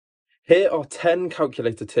Here are 10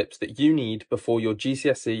 calculator tips that you need before your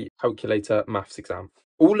GCSE calculator maths exam.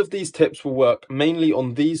 All of these tips will work mainly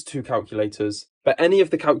on these two calculators, but any of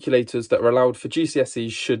the calculators that are allowed for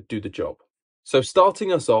GCSEs should do the job. So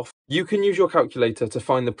starting us off, you can use your calculator to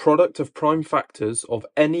find the product of prime factors of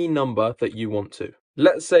any number that you want to.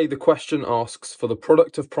 Let's say the question asks for the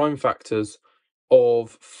product of prime factors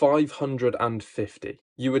of 550.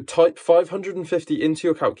 You would type 550 into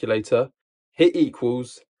your calculator, hit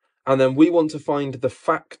equals, and then we want to find the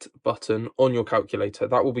fact button on your calculator.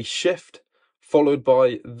 That will be shift followed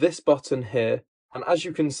by this button here. And as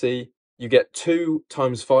you can see, you get 2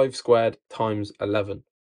 times 5 squared times 11.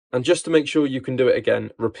 And just to make sure you can do it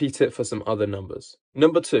again, repeat it for some other numbers.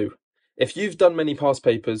 Number 2, if you've done many past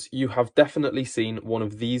papers, you have definitely seen one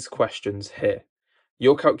of these questions here.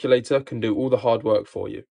 Your calculator can do all the hard work for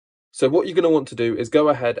you. So what you're going to want to do is go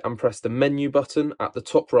ahead and press the menu button at the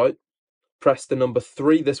top right. Press the number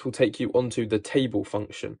 3, this will take you onto the table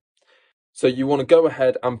function. So you want to go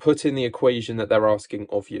ahead and put in the equation that they're asking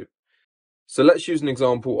of you. So let's use an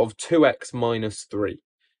example of 2x minus 3.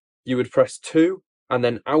 You would press 2 and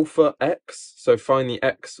then alpha x, so find the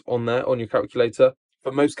x on there on your calculator.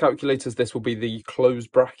 For most calculators this will be the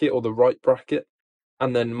closed bracket or the right bracket,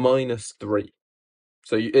 and then minus 3.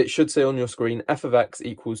 So it should say on your screen f of x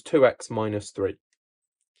equals 2x minus 3.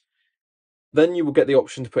 Then you will get the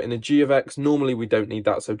option to put in a g of x. Normally we don't need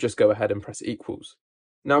that, so just go ahead and press equals.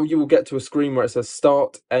 Now you will get to a screen where it says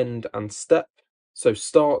start, end, and step. So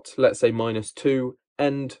start, let's say minus 2,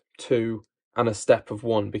 end 2, and a step of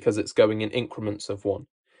 1 because it's going in increments of 1.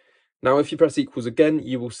 Now if you press equals again,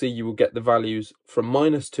 you will see you will get the values from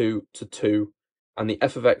minus 2 to 2, and the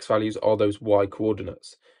f of x values are those y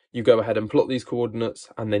coordinates. You go ahead and plot these coordinates,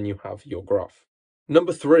 and then you have your graph.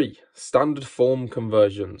 Number 3, standard form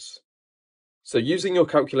conversions. So using your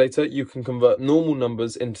calculator, you can convert normal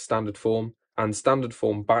numbers into standard form and standard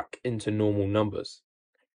form back into normal numbers.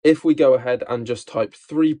 If we go ahead and just type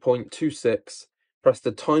 3.26, press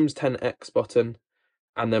the times 10x button,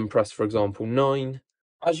 and then press, for example, 9.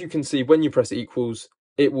 As you can see, when you press equals,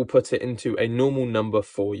 it will put it into a normal number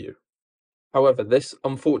for you. However, this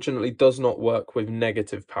unfortunately does not work with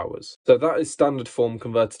negative powers. So that is standard form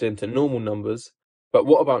converted into normal numbers, but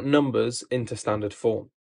what about numbers into standard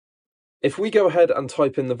form? If we go ahead and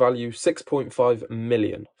type in the value 6.5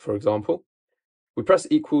 million, for example, we press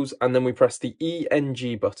equals and then we press the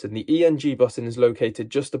ENG button. The ENG button is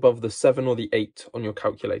located just above the 7 or the 8 on your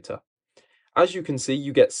calculator. As you can see,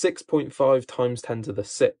 you get 6.5 times 10 to the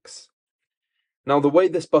 6. Now the way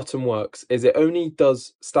this button works is it only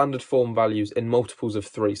does standard form values in multiples of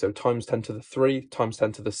 3, so times 10 to the 3, times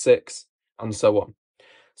 10 to the 6, and so on.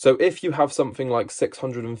 So if you have something like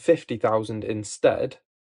 650,000 instead,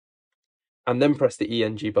 and then press the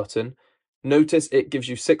ENG button, notice it gives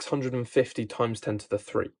you 650 times 10 to the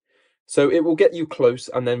 3. So it will get you close,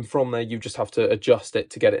 and then from there you just have to adjust it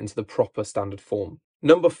to get it into the proper standard form.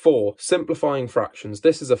 Number 4, simplifying fractions.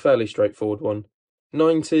 This is a fairly straightforward one.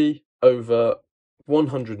 90 over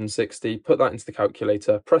 160, put that into the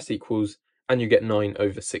calculator, press equals, and you get 9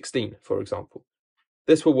 over 16, for example.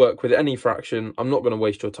 This will work with any fraction. I'm not going to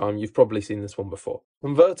waste your time. You've probably seen this one before.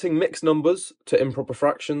 Converting mixed numbers to improper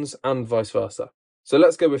fractions and vice versa. So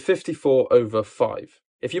let's go with 54 over 5.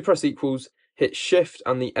 If you press equals, hit shift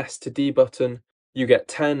and the S to D button, you get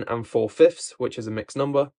 10 and 4/5, which is a mixed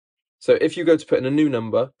number. So if you go to put in a new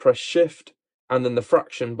number, press shift and then the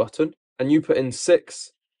fraction button, and you put in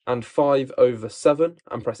 6 and 5 over 7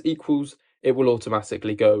 and press equals, it will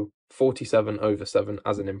automatically go 47 over 7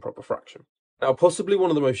 as an improper fraction. Now, possibly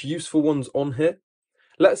one of the most useful ones on here.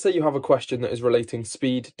 Let's say you have a question that is relating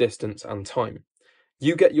speed, distance, and time.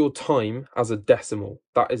 You get your time as a decimal.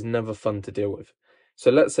 That is never fun to deal with.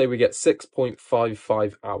 So let's say we get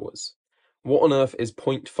 6.55 hours. What on earth is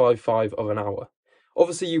 0.55 of an hour?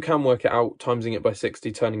 Obviously, you can work it out, timesing it by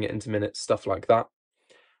 60, turning it into minutes, stuff like that.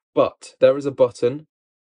 But there is a button,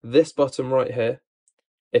 this button right here.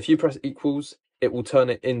 If you press equals, it will turn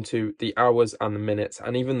it into the hours and the minutes,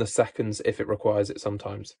 and even the seconds if it requires it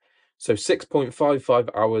sometimes. So 6.55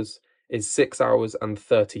 hours is 6 hours and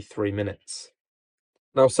 33 minutes.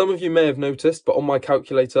 Now, some of you may have noticed, but on my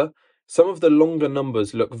calculator, some of the longer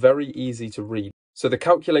numbers look very easy to read. So the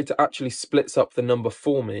calculator actually splits up the number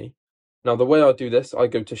for me. Now, the way I do this, I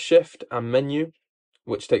go to Shift and Menu,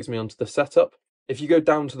 which takes me onto the setup. If you go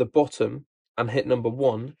down to the bottom and hit number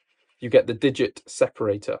 1, you get the Digit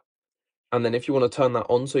Separator. And then if you want to turn that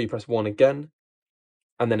on, so you press 1 again,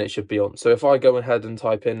 and then it should be on. So if I go ahead and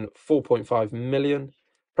type in 4.5 million,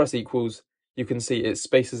 press equals, you can see it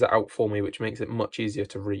spaces it out for me, which makes it much easier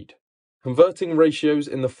to read. Converting ratios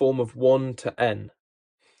in the form of 1 to n.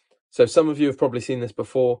 So some of you have probably seen this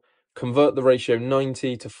before. Convert the ratio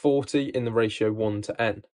 90 to 40 in the ratio 1 to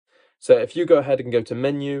n. So if you go ahead and go to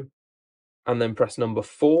menu and then press number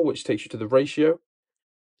 4, which takes you to the ratio,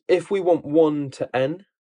 if we want 1 to n,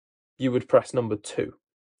 you would press number 2.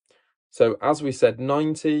 So as we said,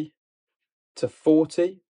 90 to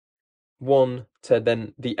 40, 1 to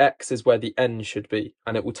then the x is where the n should be,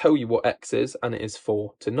 and it will tell you what x is, and it is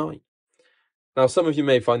 4 to 9. Now, some of you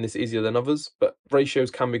may find this easier than others, but ratios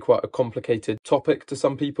can be quite a complicated topic to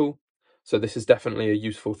some people, so this is definitely a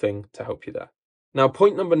useful thing to help you there. Now,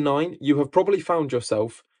 point number 9, you have probably found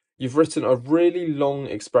yourself, you've written a really long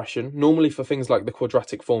expression, normally for things like the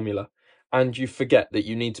quadratic formula, and you forget that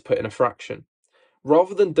you need to put in a fraction.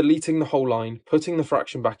 Rather than deleting the whole line, putting the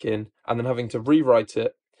fraction back in, and then having to rewrite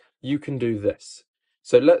it, you can do this.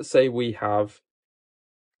 So let's say we have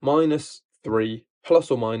minus 3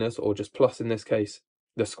 plus or minus, or just plus in this case,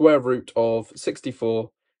 the square root of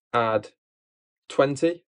 64, add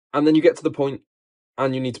 20, and then you get to the point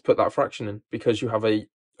and you need to put that fraction in because you have a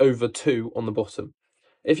over 2 on the bottom.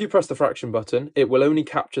 If you press the fraction button, it will only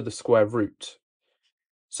capture the square root.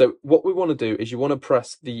 So what we want to do is you want to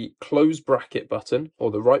press the close bracket button,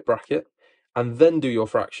 or the right bracket, and then do your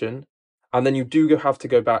fraction, and then you do have to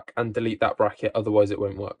go back and delete that bracket, otherwise it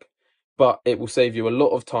won't work. But it will save you a lot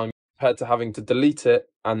of time compared to having to delete it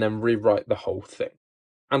and then rewrite the whole thing.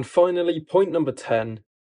 And finally, point number 10,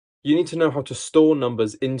 you need to know how to store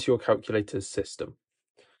numbers into your calculator's system.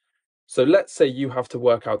 So let's say you have to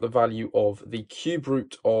work out the value of the cube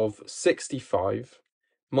root of 65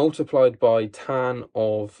 multiplied by tan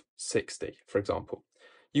of 60, for example.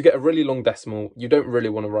 You get a really long decimal, you don't really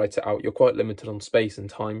want to write it out, you're quite limited on space and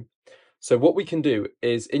time. So what we can do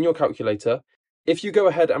is, in your calculator, if you go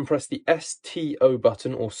ahead and press the STO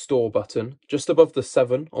button or store button just above the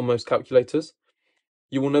 7 on most calculators,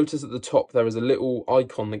 you will notice at the top there is a little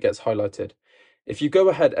icon that gets highlighted. If you go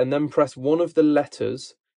ahead and then press one of the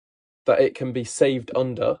letters that it can be saved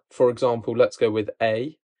under, for example, let's go with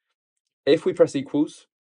A. If we press equals,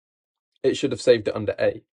 it should have saved it under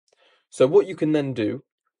A. So what you can then do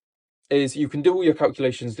is you can do all your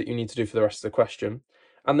calculations that you need to do for the rest of the question,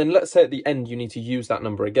 and then let's say at the end you need to use that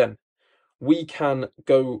number again. We can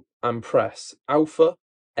go and press alpha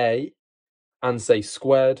A and say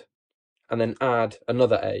squared, and then add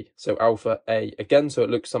another A, so alpha A again, so it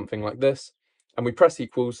looks something like this, and we press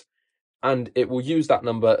equals, and it will use that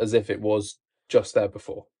number as if it was just there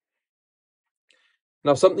before.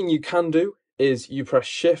 Now, something you can do is you press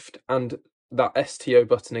shift and that STO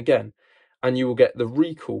button again, and you will get the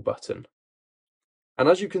recall button. And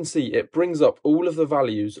as you can see, it brings up all of the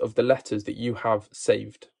values of the letters that you have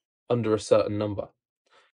saved under a certain number.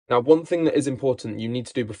 Now, one thing that is important you need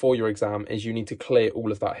to do before your exam is you need to clear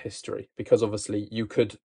all of that history, because obviously you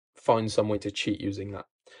could find some way to cheat using that.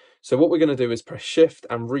 So what we're going to do is press shift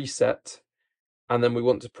and reset, and then we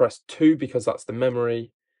want to press 2 because that's the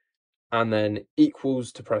memory, and then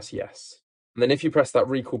equals to press yes. And then if you press that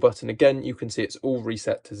recall button again, you can see it's all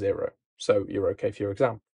reset to 0. So you're okay for your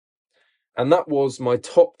exam. And that was my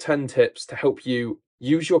top 10 tips to help you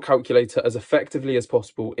use your calculator as effectively as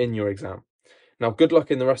possible in your exam. Now, good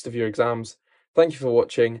luck in the rest of your exams. Thank you for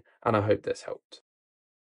watching, and I hope this helped.